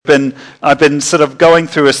I've been sort of going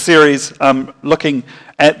through a series looking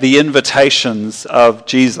at the invitations of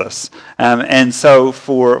Jesus. And so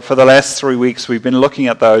for the last 3 weeks, we've been looking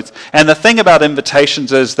at those. And the thing about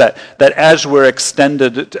invitations is that as we're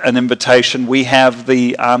extended an invitation, we have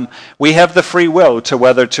the free will to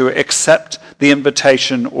whether to accept the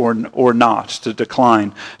invitation or not, to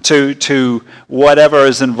decline, to whatever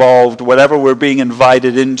is involved, whatever we're being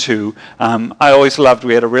invited into. I always loved,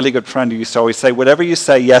 we had a really good friend who used to always say, whatever you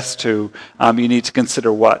say yes to, you need to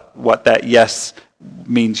consider what that yes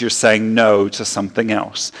means you're saying no to something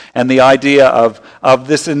else. And the idea of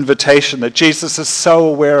this invitation, that Jesus is so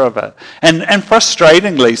aware of it. And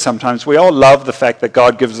frustratingly, sometimes we all love the fact that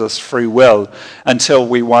God gives us free will until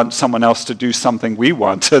we want someone else to do something we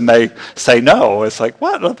want and they say no. It's like,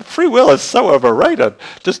 what? Free will is so overrated.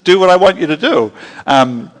 Just do what I want you to do.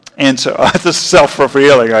 And so this is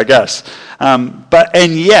self-revealing, I guess.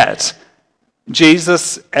 And yet,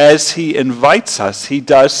 Jesus, as he invites us, he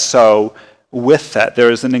does so with that.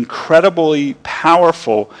 There is an incredibly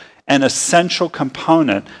powerful and essential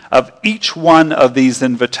component of each one of these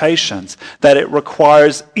invitations, that it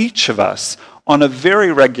requires each of us on a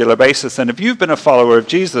very regular basis. And if you've been a follower of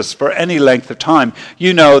Jesus for any length of time,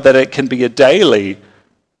 you know that it can be a daily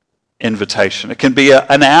invitation. It can be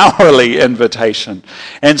an hourly invitation.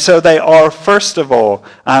 And so they are, first of all,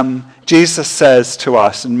 Jesus says to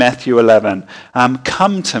us in Matthew 11,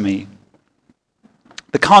 come to me.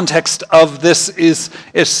 The context of this is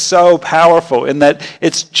so powerful in that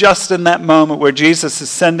it's just in that moment where Jesus is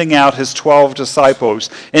sending out his 12 disciples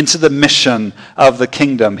into the mission of the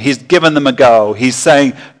kingdom. He's given them a go. He's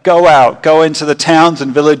saying, go out, go into the towns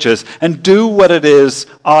and villages and do what it is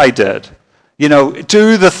I did. You know,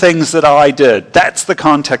 do the things that I did. That's the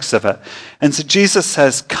context of it. And so Jesus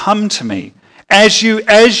says, come to me. As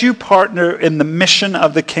you partner in the mission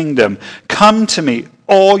of the kingdom, come to me,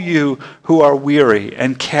 all you who are weary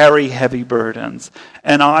and carry heavy burdens,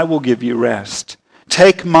 and I will give you rest.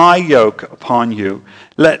 Take my yoke upon you.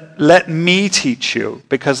 Let me teach you,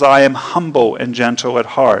 because I am humble and gentle at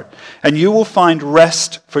heart, and you will find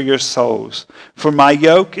rest for your souls. For my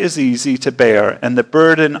yoke is easy to bear, and the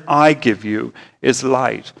burden I give you is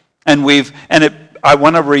light. I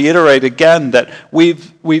want to reiterate again that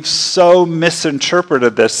we've so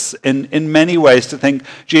misinterpreted this in many ways to think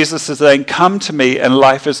Jesus is saying, come to me and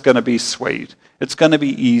life is going to be sweet. It's going to be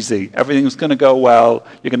easy. Everything's going to go well.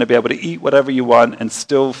 You're going to be able to eat whatever you want and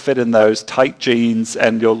still fit in those tight jeans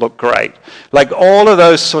and you'll look great. Like all of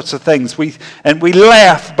those sorts of things. We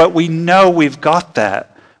laugh, but we know we've got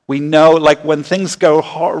that. We know, like when things go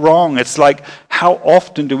wrong, it's like, how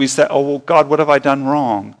often do we say, oh, well, God, what have I done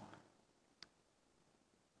wrong?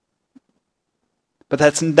 But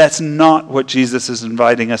that's not what Jesus is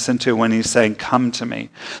inviting us into when he's saying, come to me.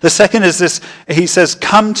 The second is this, he says,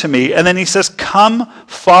 come to me, and then he says, come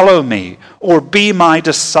follow me, or be my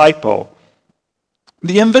disciple.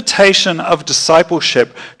 The invitation of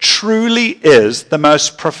discipleship truly is the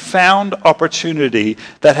most profound opportunity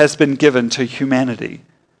that has been given to humanity.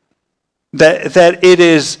 That it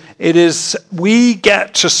is, we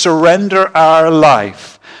get to surrender our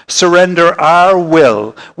life, surrender our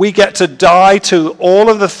will. We get to die to all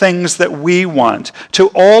of the things that we want, to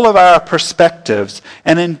all of our perspectives.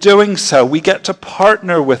 And in doing so, we get to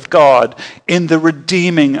partner with God in the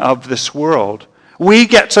redeeming of this world. We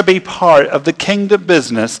get to be part of the kingdom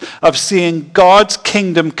business of seeing God's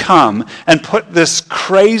kingdom come and put this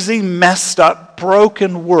crazy, messed up,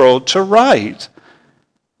 broken world to right.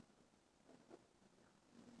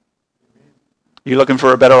 You looking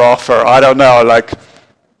for a better offer? I don't know,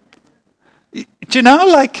 do you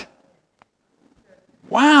know,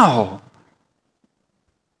 wow.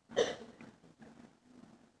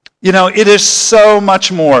 You know, it is so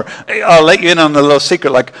much more. I'll let you in on a little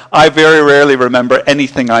secret. I very rarely remember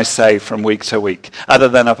anything I say from week to week, other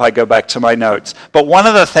than if I go back to my notes. But one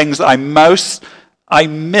of the things I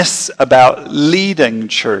miss about leading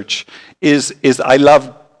church is I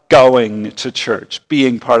love going to church,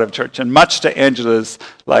 being part of church. And much to Angela's,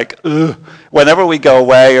 whenever we go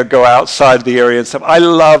away or go outside the area and stuff, I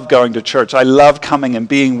love going to church. I love coming and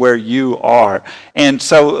being where you are. And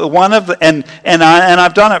so and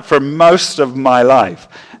I've done it for most of my life.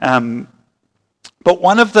 But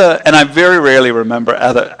and I very rarely remember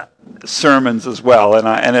other sermons as well.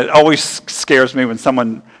 And it always scares me when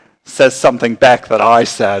someone says something back that I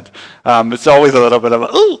said. It's always a little bit of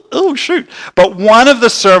oh, shoot. But one of the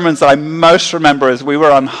sermons I most remember is we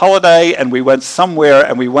were on holiday and we went somewhere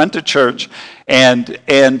and we went to church and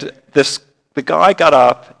the guy got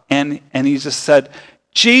up and he just said,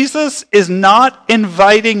 Jesus is not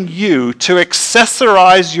inviting you to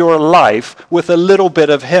accessorize your life with a little bit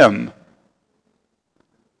of him.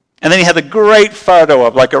 And then he had a great photo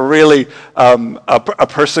of like a really, a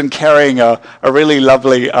person carrying a really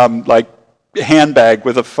lovely handbag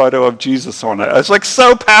with a photo of Jesus on it. It's like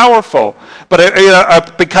so powerful,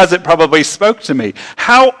 but because it probably spoke to me.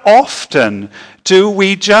 How often do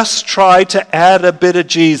we just try to add a bit of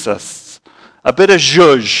Jesus, a bit of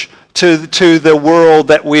zhuzh to the world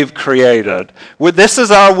that we've created? This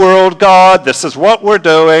is our world, God. This is what we're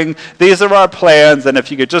doing. These are our plans. And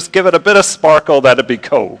if you could just give it a bit of sparkle, that'd be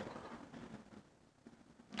cool.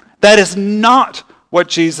 That is not what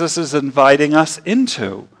Jesus is inviting us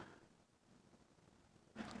into.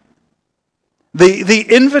 The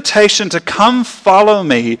invitation to come follow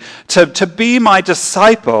me, to be my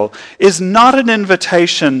disciple, is not an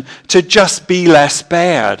invitation to just be less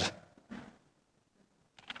bad.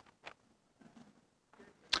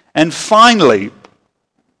 And finally,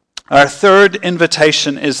 our third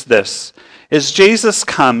invitation is this. Is Jesus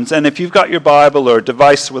comes, and if you've got your Bible or a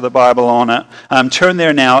device with a Bible on it, turn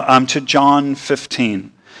there now to John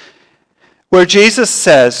 15, where Jesus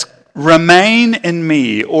says, remain in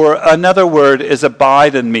me, or another word is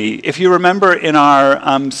abide in me. If you remember in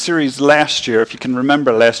our series last year, if you can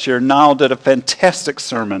remember last year, Niall did a fantastic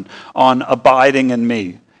sermon on abiding in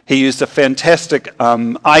me. He used a fantastic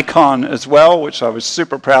icon as well, which I was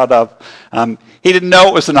super proud of. He didn't know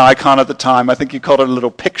it was an icon at the time. I think he called it a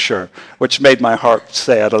little picture, which made my heart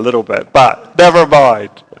sad a little bit. But never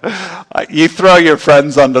mind. You throw your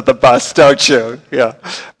friends under the bus, don't you? Yeah.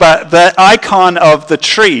 But the icon of the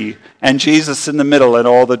tree and Jesus in the middle and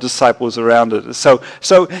all the disciples around it. So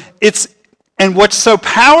it's, and what's so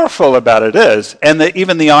powerful about it is, and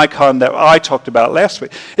even the icon that I talked about last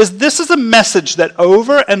week, is this is a message that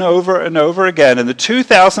over and over and over again in the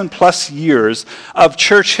 2,000 plus years of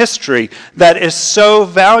church history that is so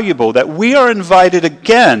valuable that we are invited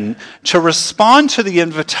again to respond to the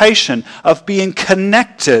invitation of being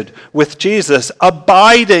connected with Jesus,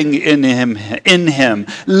 abiding in him,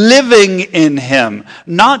 living in him,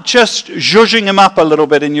 not just zhuzhing him up a little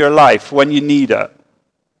bit in your life when you need it.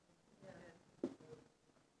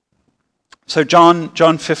 So John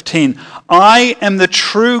 15, I am the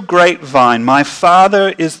true grapevine. My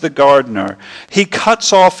Father is the gardener. He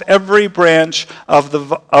cuts off every branch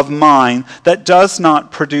of mine that does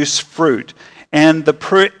not produce fruit. And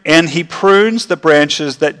he prunes the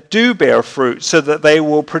branches that do bear fruit so that they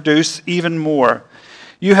will produce even more.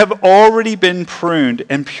 You have already been pruned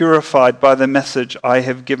and purified by the message I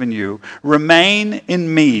have given you. Remain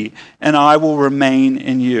in me, and I will remain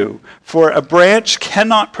in you. For a branch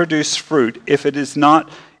cannot produce fruit if it is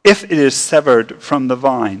severed from the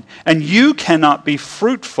vine. And you cannot be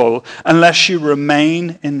fruitful unless you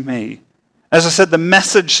remain in me. As I said, the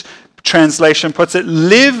Message translation puts it,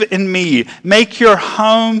 live in me, make your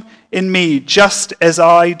home in me, just as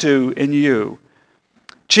I do in you.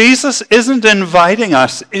 Jesus isn't inviting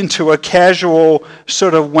us into a casual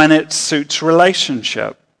sort of when it suits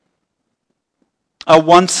relationship. A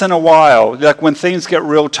once in a while, like when things get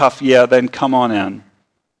real tough, yeah, then come on in.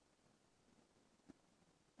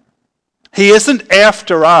 He isn't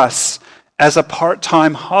after us as a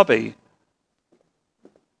part-time hobby.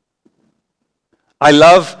 I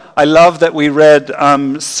love that we read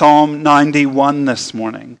Psalm 91 this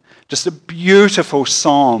morning. Just a beautiful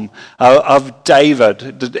psalm of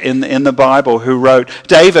David in the Bible who wrote.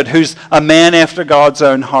 David, who's a man after God's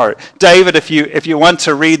own heart. David, if you want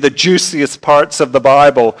to read the juiciest parts of the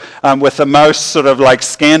Bible with the most sort of like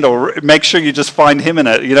scandal, make sure you just find him in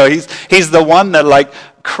it. You know, he's the one that like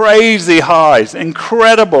crazy highs,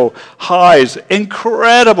 incredible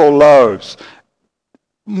lows.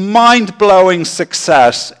 Mind-blowing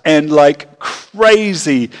success and like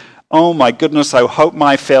crazy, oh my goodness, I hope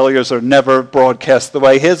my failures are never broadcast the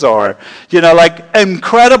way his are. You know, like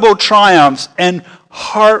incredible triumphs and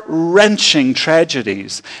heart-wrenching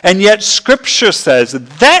tragedies. And yet Scripture says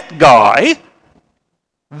that guy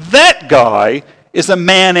is a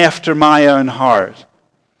man after my own heart.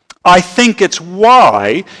 I think it's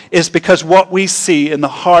why is because what we see in the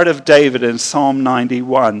heart of David in Psalm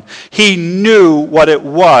 91. He knew what it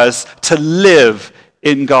was to live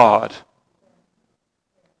in God.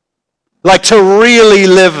 Like to really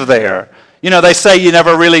live there. You know, they say you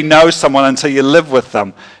never really know someone until you live with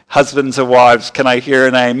them. Husbands and wives, can I hear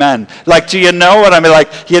an amen? Like, do you know what I mean?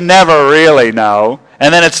 Like, you never really know.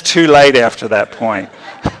 And then it's too late after that point.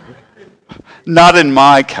 Not in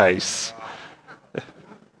my case.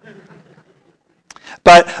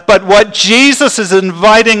 But what Jesus is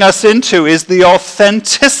inviting us into is the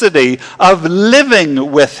authenticity of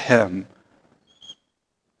living with him.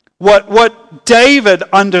 What David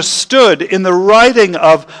understood in the writing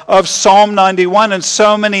of Psalm 91 and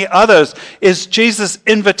so many others is Jesus'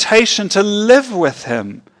 invitation to live with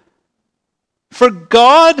him. For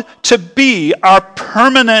God to be our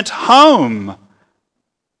permanent home.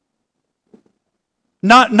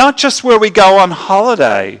 Not just where we go on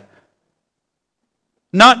holiday.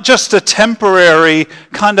 Not just a temporary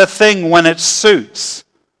kind of thing when it suits.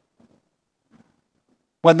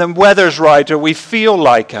 When the weather's right or we feel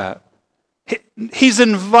like it. He's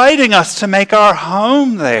inviting us to make our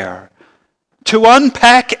home there. To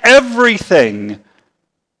unpack everything.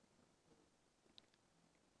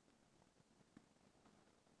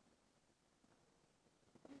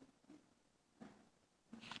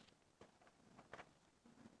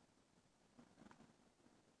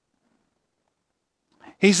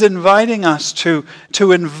 He's inviting us to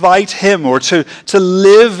invite him or to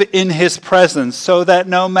live in his presence so that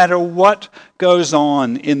no matter what goes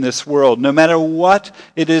on in this world, no matter what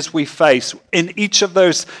it is we face, in each of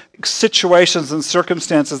those situations and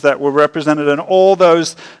circumstances that were represented and all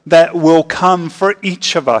those that will come for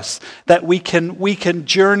each of us, that we can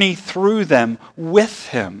journey through them with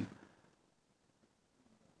him.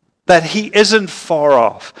 That he isn't far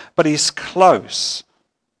off, but he's close.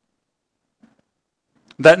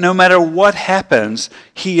 That no matter what happens,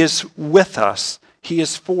 he is with us. He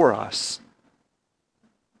is for us.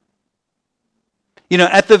 You know,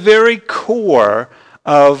 at the very core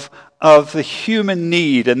of the human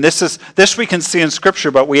need, and this we can see in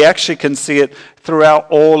Scripture, but we actually can see it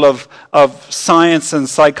throughout all of science and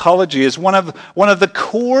psychology, is one of the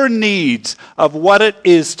core needs of what it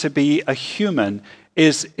is to be a human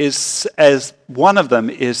is as one of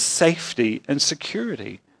them is safety and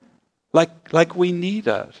security. Like we need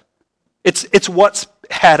it. It's what's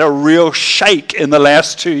had a real shake in the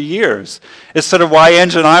last 2 years. It's sort of why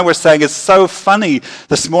Angie and I were saying it's so funny.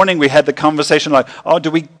 This morning we had the conversation like, oh,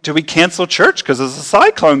 do we cancel church because there's a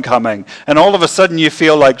cyclone coming? And all of a sudden you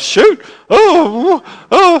feel like, shoot,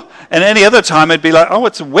 oh. And any other time it'd be like, oh,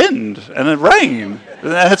 it's wind and it rain.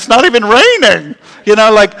 And it's not even raining. You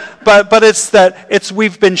know, like, but it's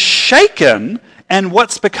we've been shaken, and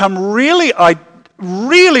what's become really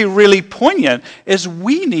poignant is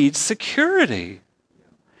we need security.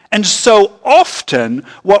 And so often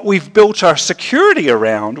what we've built our security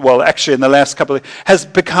around, well, actually in the last couple of years, has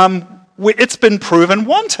become, it's been proven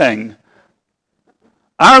wanting.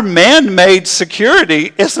 Our man-made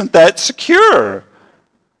security isn't that secure.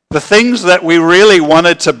 The things that we really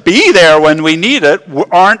wanted to be there when we need it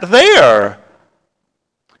aren't there.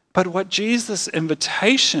 But what Jesus'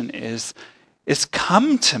 invitation is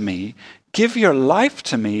come to me. Give your life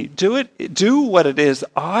to me. Do what it is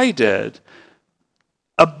I did.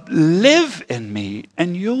 Live in me,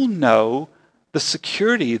 and you'll know the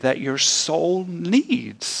security that your soul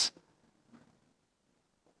needs.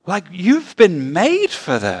 Like you've been made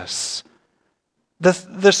for this.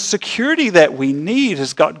 The security that we need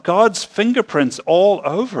has got God's fingerprints all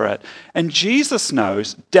over it. And Jesus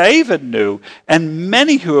knows, David knew, and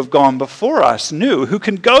many who have gone before us knew, who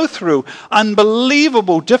can go through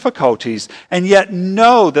unbelievable difficulties and yet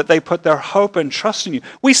know that they put their hope and trust in you.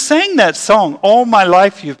 We sang that song, All My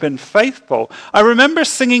Life You've Been Faithful. I remember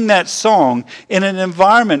singing that song in an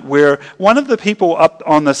environment where one of the people up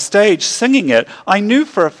on the stage singing it, I knew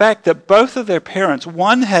for a fact that both of their parents,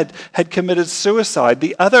 one had committed suicide,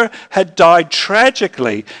 the other had died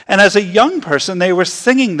tragically. And as a young person, they were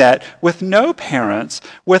singing that with no parents,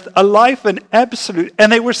 with a life in absolute,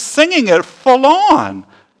 and they were singing it full on,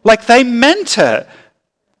 like they meant it.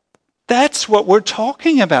 That's what we're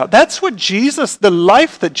talking about. That's what the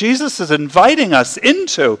life that Jesus is inviting us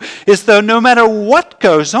into, is though no matter what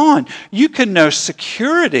goes on, you can know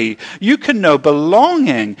security, you can know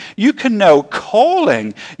belonging, you can know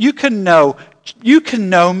calling, you can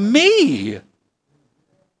know me.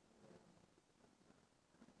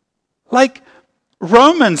 Like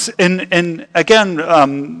Romans,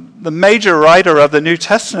 the major writer of the New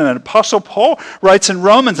Testament, Apostle Paul, writes in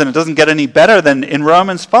Romans, and it doesn't get any better than in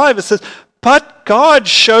Romans 5, it says, but God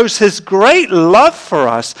shows his great love for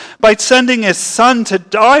us by sending his Son to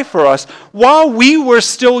die for us while we were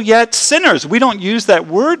still yet sinners. We don't use that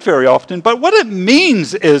word very often, but what it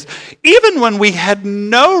means is even when we had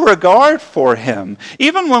no regard for him,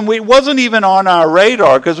 even when it wasn't even on our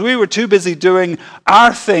radar because we were too busy doing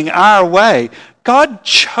our thing our way, God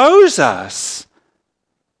chose us.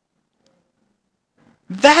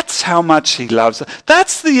 That's how much he loves us.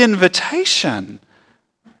 That's the invitation.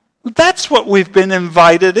 That's what we've been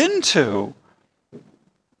invited into.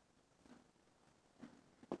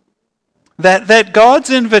 That God's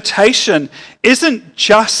invitation isn't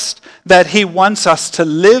just that he wants us to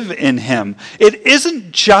live in him. It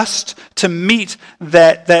isn't just to meet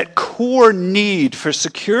that core need for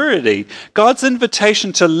security. God's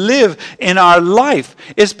invitation to live in our life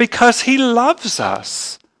is because he loves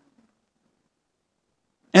us.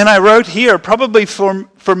 And I wrote here, probably for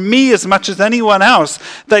me as much as anyone else,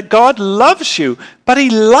 that God loves you, but he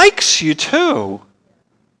likes you too.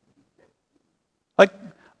 Like,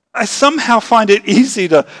 I somehow find it easy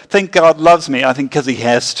to think God loves me. I think because he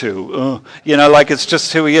has to. Like it's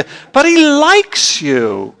just who he is. But he likes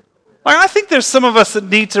you. Like, I think there's some of us that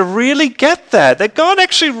need to really get that God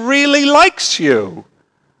actually really likes you.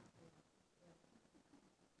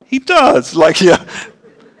 He does.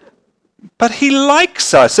 But he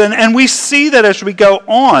likes us, and we see that as we go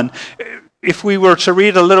on. If we were to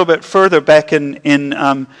read a little bit further back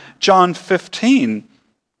in John 15,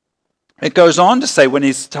 it goes on to say, when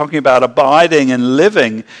he's talking about abiding and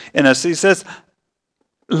living in us, he says,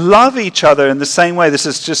 love each other in the same way. This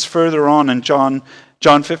is just further on in John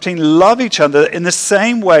 15. Love each other in the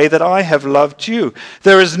same way that I have loved you.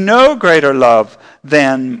 There is no greater love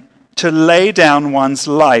than to lay down one's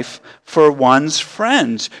life for one's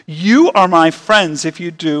friends. You are my friends if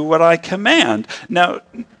you do what I command. Now,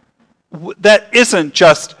 that isn't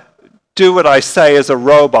just do what I say as a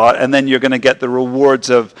robot and then you're going to get the rewards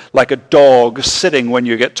of like a dog sitting when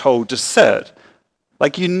you get told to sit.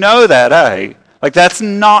 Like, you know that, eh? Like, that's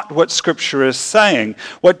not what Scripture is saying.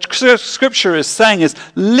 What Scripture is saying is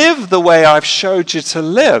live the way I've showed you to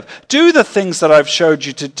live. Do the things that I've showed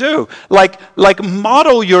you to do. Like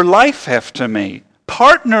model your life after me.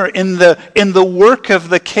 Partner in the work of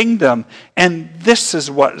the kingdom. And this is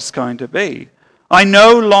what it's going to be. I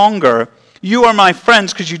no longer, you are my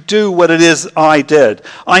friends because you do what it is I did.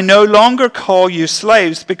 I no longer call you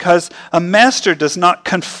slaves because a master does not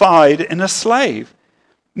confide in a slave.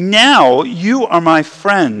 Now you are my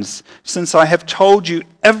friends, since I have told you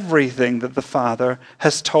everything that the Father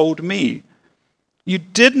has told me. You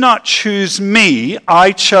did not choose me,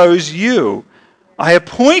 I chose you. I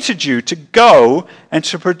appointed you to go and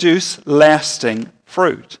to produce lasting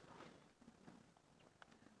fruit.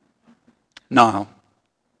 Now,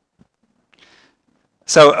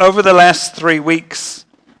 so over the last 3 weeks,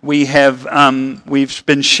 we've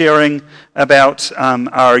been sharing about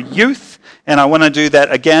our youth. And I want to do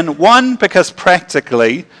that again. One, because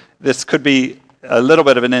practically, this could be a little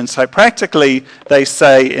bit of an insight. Practically, they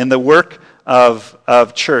say in the work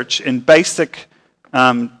of church, in basic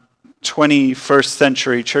 21st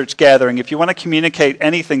century church gathering, if you want to communicate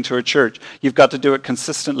anything to a church, you've got to do it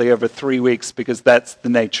consistently over 3 weeks because that's the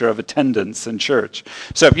nature of attendance in church.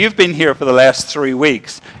 So if you've been here for the last 3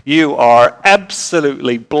 weeks, you are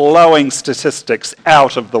absolutely blowing statistics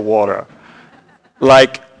out of the water.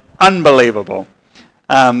 Like, unbelievable.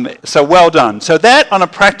 So well done. So that, on a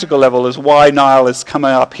practical level, is why Niall is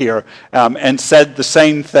coming up here and said the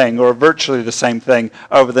same thing, or virtually the same thing,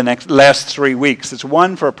 over the last 3 weeks. It's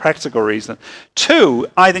one, for a practical reason. Two,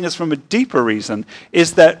 I think it's from a deeper reason,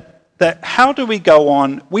 is that how do we go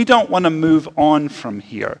on? We don't want to move on from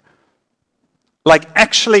here. Like,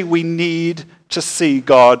 actually, we need to see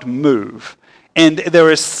God move. And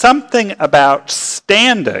there is something about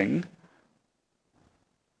standing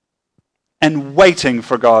and waiting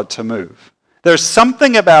for God to move. There's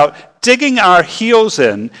something about digging our heels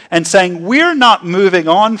in and saying, we're not moving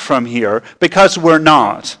on from here because we're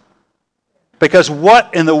not. Because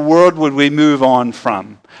what in the world would we move on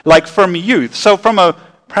from? Like from youth. So from a,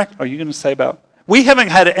 are you going to say about, we haven't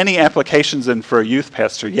had any applications in for a youth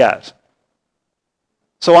pastor yet.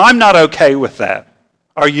 So I'm not okay with that.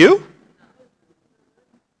 Are you?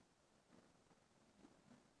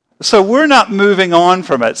 So we're not moving on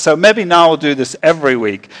from it. So maybe now we'll do this every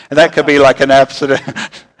week. And that could be like an absolute...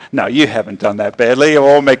 No, you haven't done that badly. It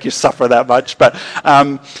won't make you suffer that much. But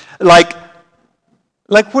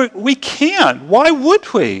we can't. Why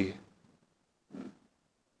would we?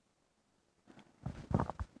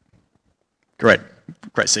 Great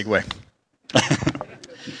segue.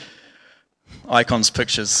 Icons,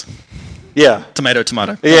 pictures. Yeah. Tomato.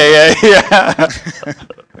 Yeah.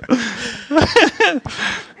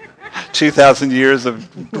 2,000 years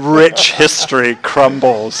of rich history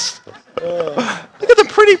crumbles. Look at the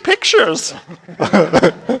pretty pictures.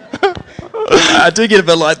 I do get a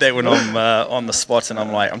bit like that when I'm on the spot and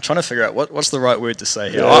I'm trying to figure out what's the right word to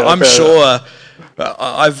say here. Yeah, I'm sure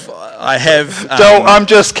I have... Don't, I'm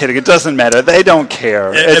just kidding. It doesn't matter. They don't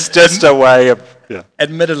care. It's just a way of... Yeah.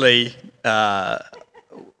 Admittedly,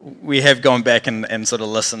 we have gone back and sort of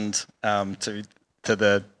listened to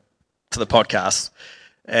the podcast.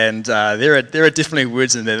 And there are definitely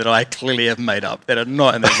words in there that I clearly have made up that are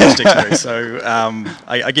not in the English dictionary. So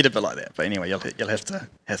I get a bit like that. But anyway, you'll have to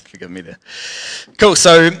forgive me there. Cool.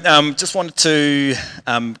 So just wanted to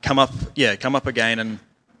come up again, and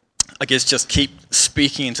I guess just keep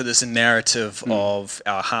speaking into this narrative of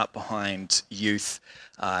our heart behind youth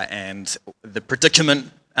and the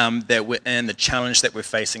predicament that we're in, the challenge that we're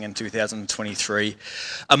facing in 2023,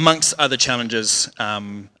 amongst other challenges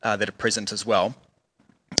that are present as well.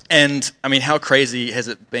 And I mean, how crazy has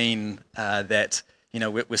it been that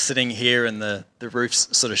we're sitting here and the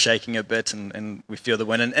roof's sort of shaking a bit, and we feel the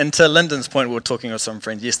wind. And to Lyndon's point, we were talking with some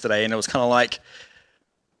friends yesterday, and it was kind of like,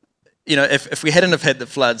 if we hadn't have had the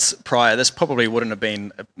floods prior, this probably wouldn't have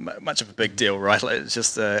been much of a big deal, right? Like, it's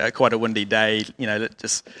just quite a windy day,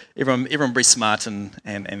 just everyone be smart and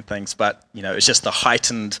things, but it's just the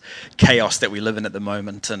heightened chaos that we live in at the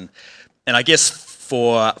moment, and I guess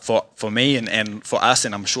for me and for us,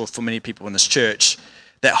 and I'm sure for many people in this church,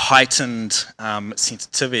 that heightened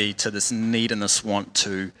sensitivity to this need and this want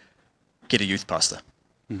to get a youth pastor,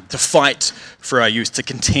 to fight for our youth, to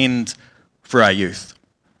contend for our youth.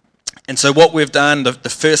 And so what we've done, the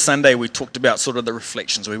first Sunday, we talked about sort of the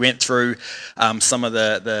reflections. We went through some of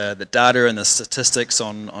the data and the statistics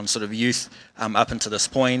on sort of youth up until this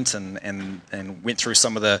point, and went through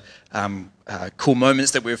some of the cool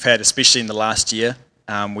moments that we've had, especially in the last year.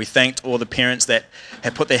 We thanked all the parents that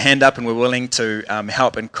had put their hand up and were willing to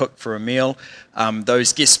help and cook for a meal.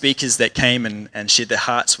 Those guest speakers that came and shared their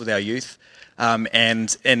hearts with our youth.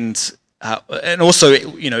 And also,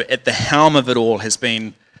 at the helm of it all has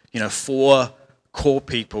been, 4 core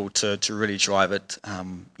people to really drive it,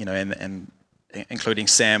 and including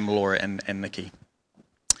Sam, Laura, and Nikki.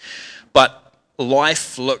 But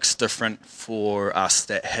life looks different for us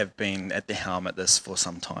that have been at the helm at this for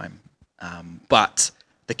some time. But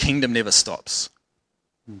the kingdom never stops.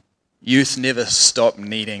 Youth never stop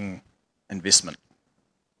needing investment.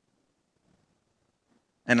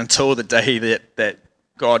 And until the day that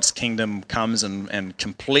God's kingdom comes and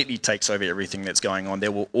completely takes over everything that's going on,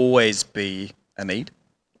 there will always be a need.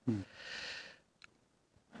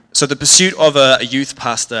 So the pursuit of a youth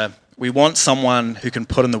pastor, we want someone who can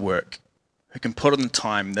put in the work, who can put in the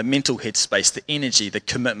time, the mental headspace, the energy, the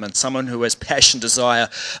commitment, someone who has passion, desire,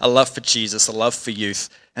 a love for Jesus, a love for youth,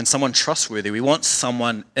 and someone trustworthy. We want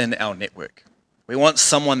someone in our network. We want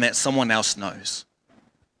someone that someone else knows.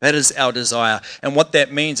 That is our desire. And what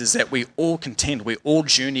that means is that we all contend, we all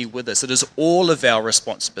journey with this. It is all of our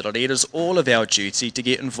responsibility, it is all of our duty to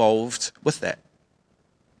get involved with that.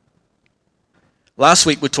 Last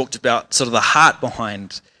week we talked about sort of the heart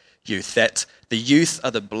behind youth, that the youth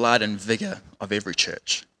are the blood and vigor of every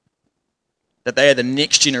church. That they are the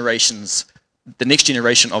next generation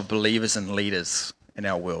of believers and leaders in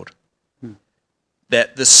our world.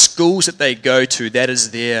 That the schools that they go to, that is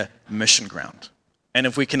their mission ground. And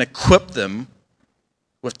if we can equip them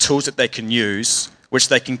with tools that they can use, which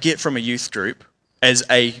they can get from a youth group as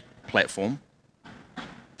a platform,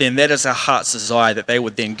 then that is our heart's desire, that they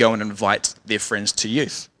would then go and invite their friends to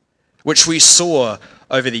youth, which we saw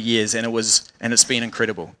over the years, and it's been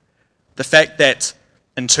incredible. The fact that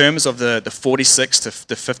in terms of the 46 to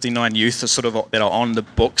the 59 youth that are on the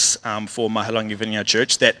books for Mahalungi Vineyard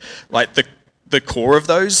Church, that like the core of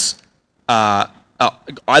those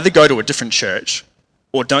either go to a different church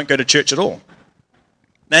or don't go to church at all.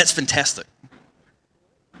 That's fantastic.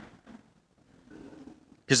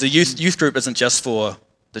 Because the youth group isn't just for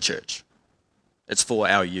the church. It's for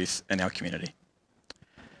our youth in our community.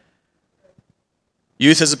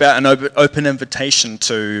 Youth is about an open invitation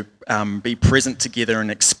to be present together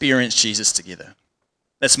and experience Jesus together.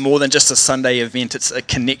 It's more than just a Sunday event. It's a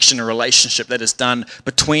connection, a relationship that is done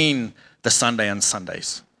between the Sunday and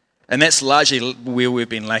Sundays. And that's largely where we've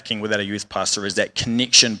been lacking without a youth pastor, is that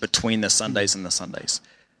connection between the Sundays and the Sundays.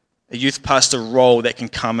 A youth pastor role that can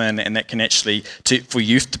come in and that can actually, for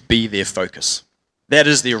youth to be their focus. That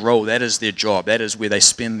is their role, that is their job, that is where they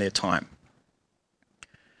spend their time.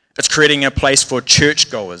 It's creating a place for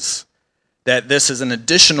churchgoers, that this is an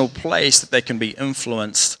additional place that they can be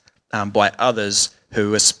influenced by others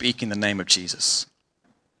who are speaking the name of Jesus.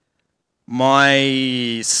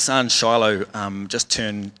 My son Shiloh just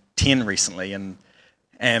turned 10 recently, and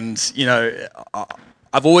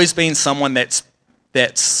I've always been someone that's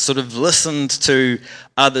sort of listened to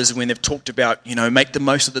others when they've talked about, make the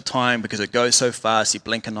most of the time because it goes so fast. You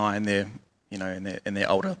blink an eye and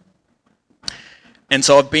they're older. And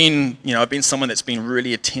so I've been someone that's been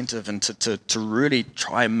really attentive and to really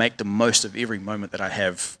try and make the most of every moment that I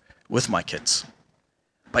have with my kids.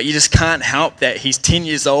 But you just can't help that he's 10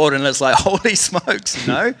 years old and it's like, holy smokes,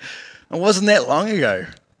 It wasn't that long ago.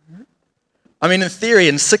 I mean, in theory,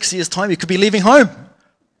 in 6 years' time, you could be leaving home.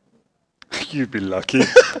 You'd be lucky.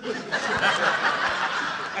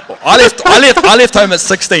 I left home at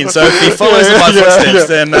 16, so if he follows in my footsteps,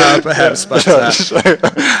 then perhaps. But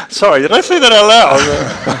sorry, did I say that out loud?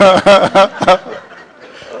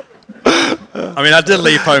 I mean, I did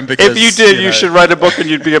leave home because... If you did, you should write a book and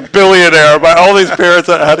you'd be a billionaire by all these parents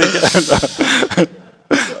that had to get...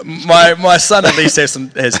 My son at least has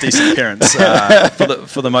decent parents,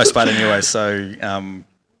 for the most part anyway, so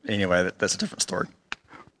anyway, that's a different story.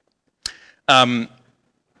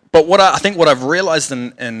 But I think what I've realized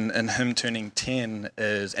in him turning 10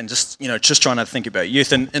 is, and just trying to think about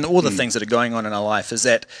youth and all the things that are going on in our life, is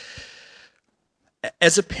that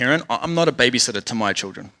as a parent, I'm not a babysitter to my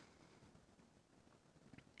children,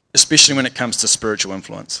 especially when it comes to spiritual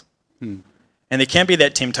influence. And there can be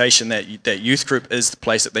that temptation that youth group is the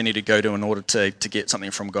place that they need to go to in order to get something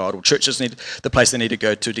from God, or churches need the place they need to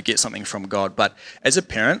go to get something from God. But as a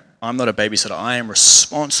parent, I'm not a babysitter. I am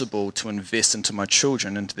responsible to invest into my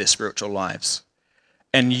children, into their spiritual lives.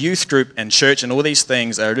 And youth group and church and all these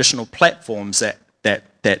things are additional platforms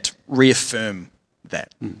that reaffirm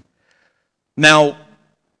that. Now,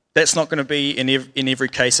 that's not going to be in every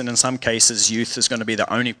case, and in some cases, youth is going to be the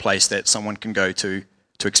only place that someone can go to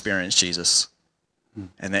experience Jesus.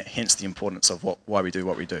 And that hence the importance of why we do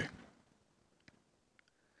what we do.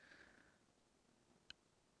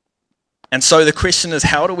 And so the question is,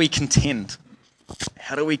 how do we contend?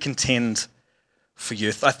 How do we contend for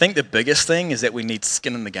youth? I think the biggest thing is that we need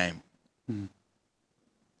skin in the game.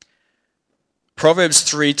 Proverbs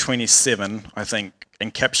 3:27, I think,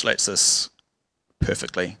 encapsulates this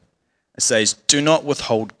perfectly. It says, "Do not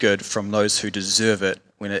withhold good from those who deserve it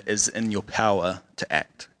when it is in your power to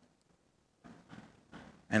act."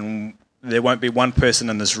 And there won't be one person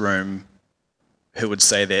in this room who would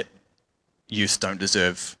say that youth don't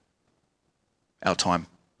deserve our time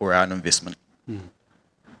or our investment.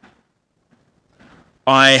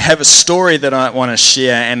 I have a story that I want to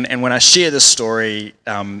share, and when I share this story,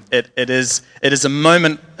 it is a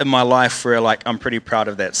moment in my life where I'm pretty proud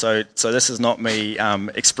of that. So this is not me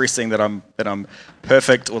expressing that I'm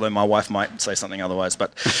perfect, although my wife might say something otherwise.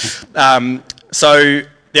 But so.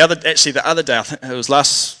 The other day, I think it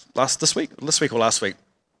was this week or last week,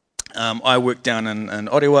 I worked down in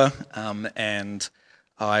Ottawa, and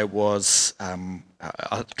I was, I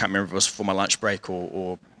can't remember if it was for my lunch break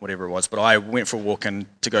or whatever it was, but I went for a walk in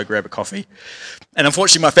to go grab a coffee. And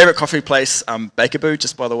unfortunately, my favourite coffee place, Bakerboo,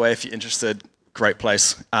 just by the way, if you're interested, great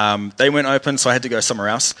place. They weren't open, so I had to go somewhere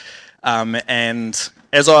else. And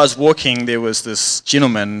as I was walking, there was this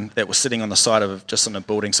gentleman that was sitting on the side of just in a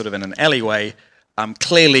building, sort of in an alleyway,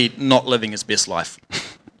 clearly not living his best life.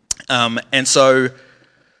 And so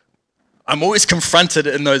I'm always confronted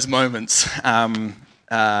in those moments.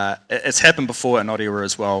 It's happened before in Ottawa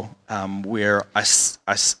as well, where I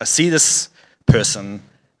see this person,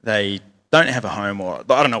 they don't have a home, or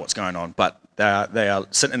I don't know what's going on, but they are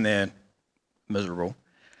sitting there miserable.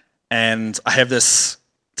 And I have this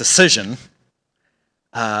decision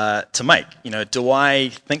to make. Do I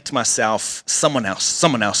think to myself, someone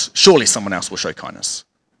else, surely someone else will show kindness.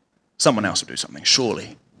 Someone else will do something,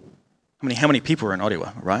 surely. How many people are in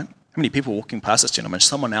Ottawa, right? How many people walking past this gentleman?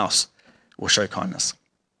 Someone else will show kindness.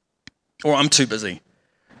 Or I'm too busy.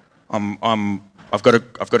 I've got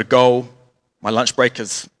a goal. My lunch break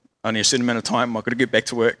is only a certain amount of time. I've got to get back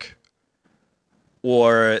to work.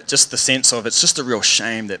 Or just the sense of it's just a real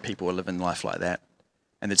shame that people are living life like that,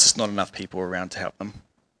 and there's just not enough people around to help them.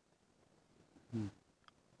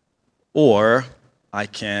 Or I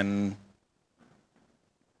can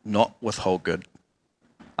not withhold good.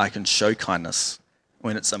 I can show kindness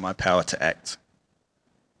when it's in my power to act.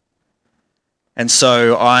 And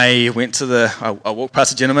so I walked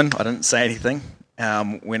past a gentleman, I didn't say anything,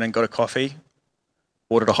 went and got a coffee,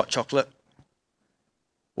 ordered a hot chocolate,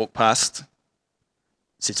 walked past,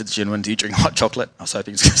 said to the gentleman, "Do you drink hot chocolate?" I was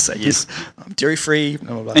hoping he was going to say yes. I'm dairy-free,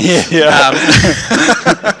 blah, blah, blah. Yeah.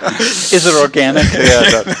 Is it organic?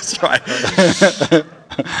 Yeah, that's right.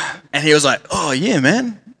 And he was like, "Oh, yeah,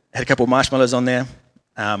 man." Had a couple of marshmallows on there.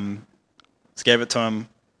 Just gave it to him,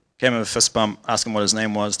 gave him a fist bump, asked him what his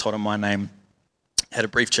name was, told him my name, had a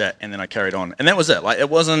brief chat, and then I carried on. And that was it. It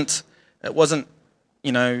wasn't,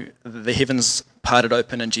 the heavens parted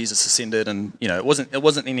open and Jesus ascended, and it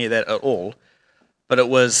wasn't any of that at all. But it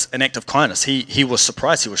was an act of kindness. He was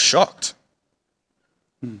surprised. He was shocked.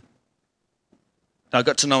 I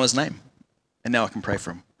got to know his name, and now I can pray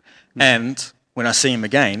for him. And when I see him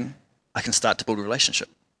again, I can start to build a relationship.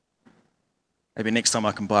 Maybe next time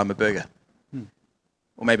I can buy him a burger.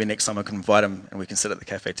 Or maybe next time I can invite him and we can sit at the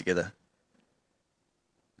cafe together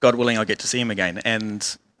God willing, I'll get to see him again.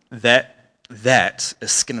 And that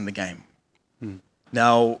is skin in the game.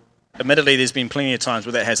 Now, admittedly, there's been plenty of times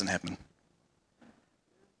where that hasn't happened.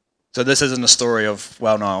 So this isn't a story of,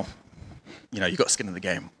 well, no, you got skin in the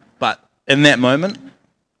game. But in that moment,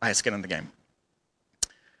 I had skin in the game.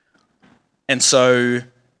 And so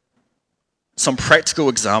some practical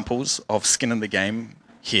examples of skin in the game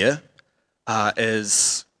here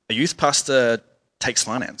is a youth pastor takes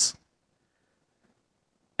finance.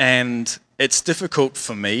 And it's difficult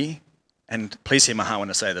for me, and please hear my heart when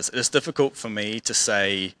I say this, it's difficult for me to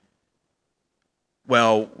say,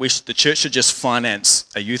 well, the church should just finance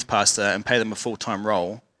a youth pastor and pay them a full-time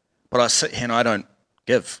role, but I sit here and I don't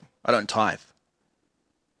give, I don't tithe.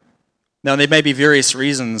 Now, there may be various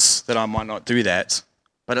reasons that I might not do that,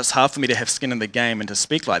 but it's hard for me to have skin in the game and to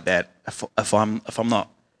speak like that if I'm not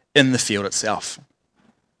in the field itself.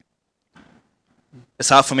 It's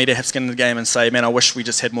hard for me to have skin in the game and say, man, I wish we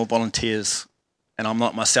just had more volunteers, and I'm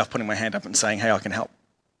not myself putting my hand up and saying, hey, I can help.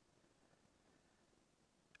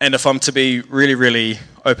 And if I'm to be really, really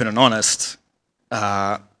open and honest,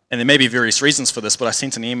 and there may be various reasons for this, but I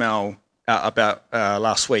sent an email out about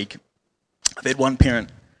last week. I've had one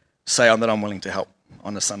parent say that I'm willing to help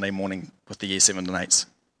on a Sunday morning with the Year 7 and 8s.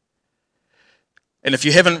 And if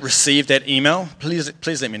you haven't received that email, please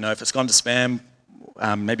let me know. If it's gone to spam,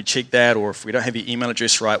 maybe check that, or if we don't have your email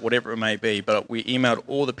address right, whatever it may be. But we emailed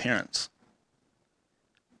all the parents.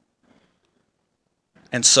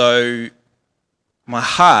 And so my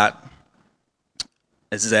heart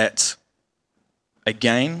is that,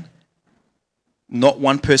 again, not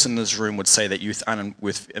one person in this room would say that youth aren't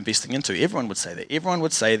worth investing into. Everyone would say that. Everyone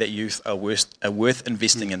would say that youth are worth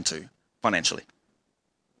investing into financially.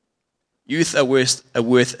 Youth are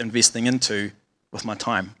worth investing into with my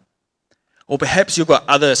time. Or perhaps you've got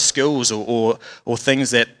other skills or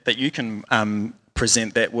things that you can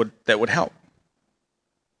present that would help.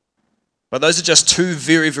 But those are just two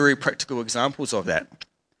very, very practical examples of that.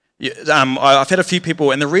 I've had a few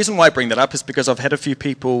people, and the reason why I bring that up is because I've had a few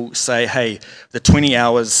people say, hey, the 20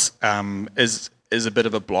 hours is a bit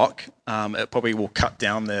of a block. It probably will cut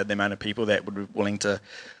down the amount of people that would be willing to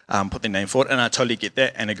put their name forward, and I totally get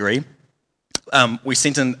that and agree. We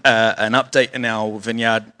sent an update in our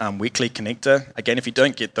Vineyard Weekly Connector. Again, if you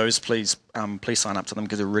don't get those, please sign up to them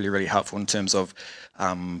because they're really, really helpful in terms of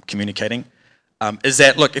communicating. Is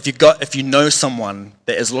that, look, if you know someone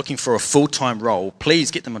that is looking for a full-time role, please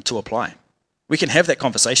get them to apply. We can have that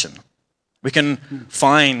conversation. We can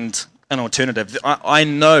find an alternative. I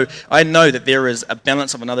know that there is a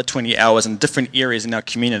balance of another 20 hours in different areas in our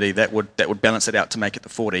community that would balance it out to make it the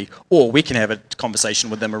 40, or we can have a conversation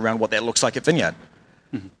with them around what that looks like at Vineyard.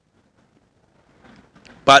 Mm-hmm.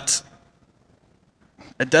 But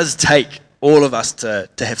it does take all of us to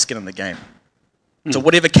have skin in the game. To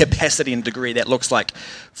whatever capacity and degree that looks like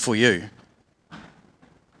for you.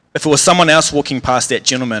 If it was someone else walking past that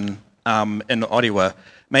gentleman in Ottawa,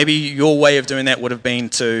 maybe your way of doing that would have been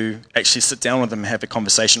to actually sit down with them and have a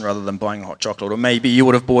conversation rather than buying hot chocolate, or maybe you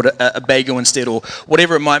would have bought a bagel instead, or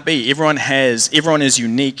whatever it might be. Everyone is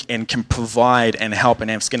unique and can provide and help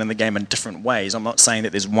and have skin in the game in different ways. I'm not saying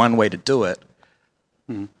that there's one way to do it.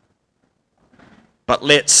 But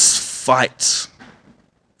let's fight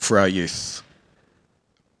for our youth.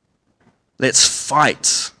 Let's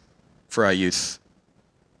fight for our youth.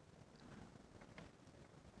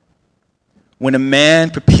 When a man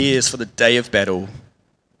prepares for the day of battle,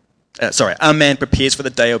 a man prepares for the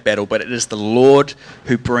day of battle, but it is the Lord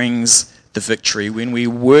who brings the victory. When we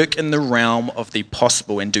work in the realm of the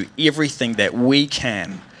possible and do everything that we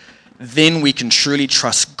can, then we can truly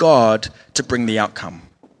trust God to bring the outcome,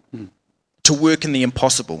 to work in the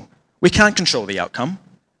impossible. We can't control the outcome,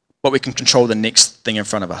 but we can control the next thing in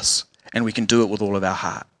front of us. And we can do it with all of our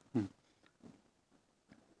heart.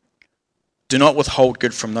 Do not withhold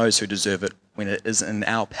good from those who deserve it when it is in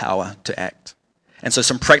our power to act. And so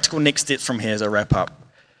some practical next steps from here as I wrap up.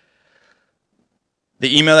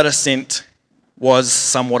 The email that I sent was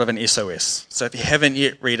somewhat of an SOS. So if you haven't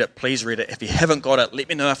yet read it, please read it. If you haven't got it, let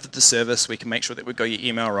me know after the service. We can make sure that we got your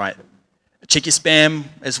email right. Check your spam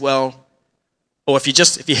as well. Or if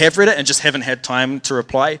you have read it and just haven't had time to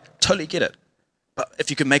reply, totally get it. But if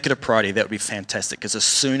you can make it a priority, that would be fantastic, because the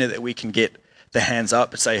sooner that we can get the hands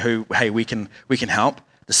up and say, hey, we can help,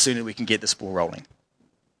 the sooner we can get this ball rolling.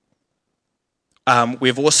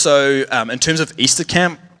 We've also, in terms of Easter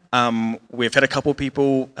camp, we've had a couple of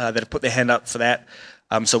people that have put their hand up for that.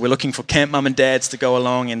 So we're looking for camp mum and dads to go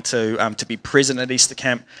along and to be present at Easter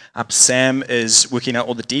camp. Sam is working out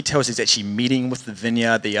all the details. He's actually meeting with the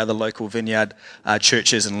vineyard, the other local vineyard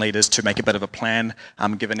churches and leaders to make a bit of a plan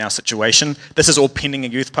given our situation. This is all pending a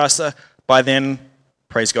youth pastor. By then,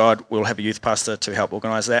 praise God, we'll have a youth pastor to help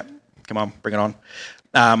organise that. Come on, bring it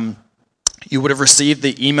on. You would have received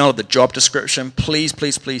the email of the job description. Please,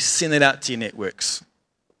 please, please send it out to your networks.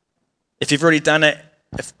 If you've already done it,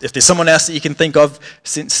 if there's someone else that you can think of,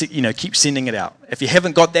 keep sending it out. If you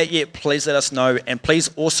haven't got that yet, please let us know. And please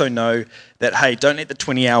also know that, hey, don't let the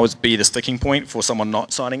 20 hours be the sticking point for someone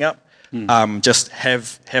not signing up. Just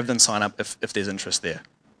have them sign up if there's interest there.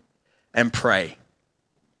 And pray.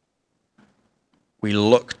 We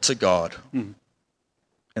look to God in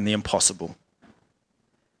the impossible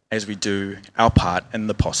as we do our part in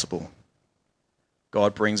the possible.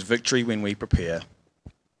 God brings victory when we prepare.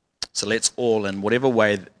 So let's all, in whatever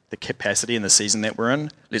way, the capacity and the season that we're in,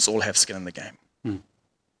 let's all have skin in the game.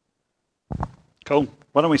 Cool.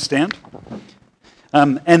 Why don't we stand?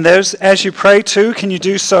 And those, as you pray too, can you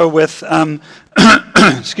do so with,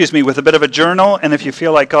 with a bit of a journal? And if you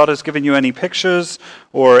feel like God has given you any pictures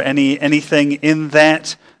or anything in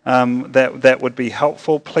that that would be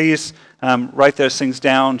helpful, please write those things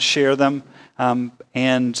down, share them,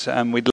 and we'd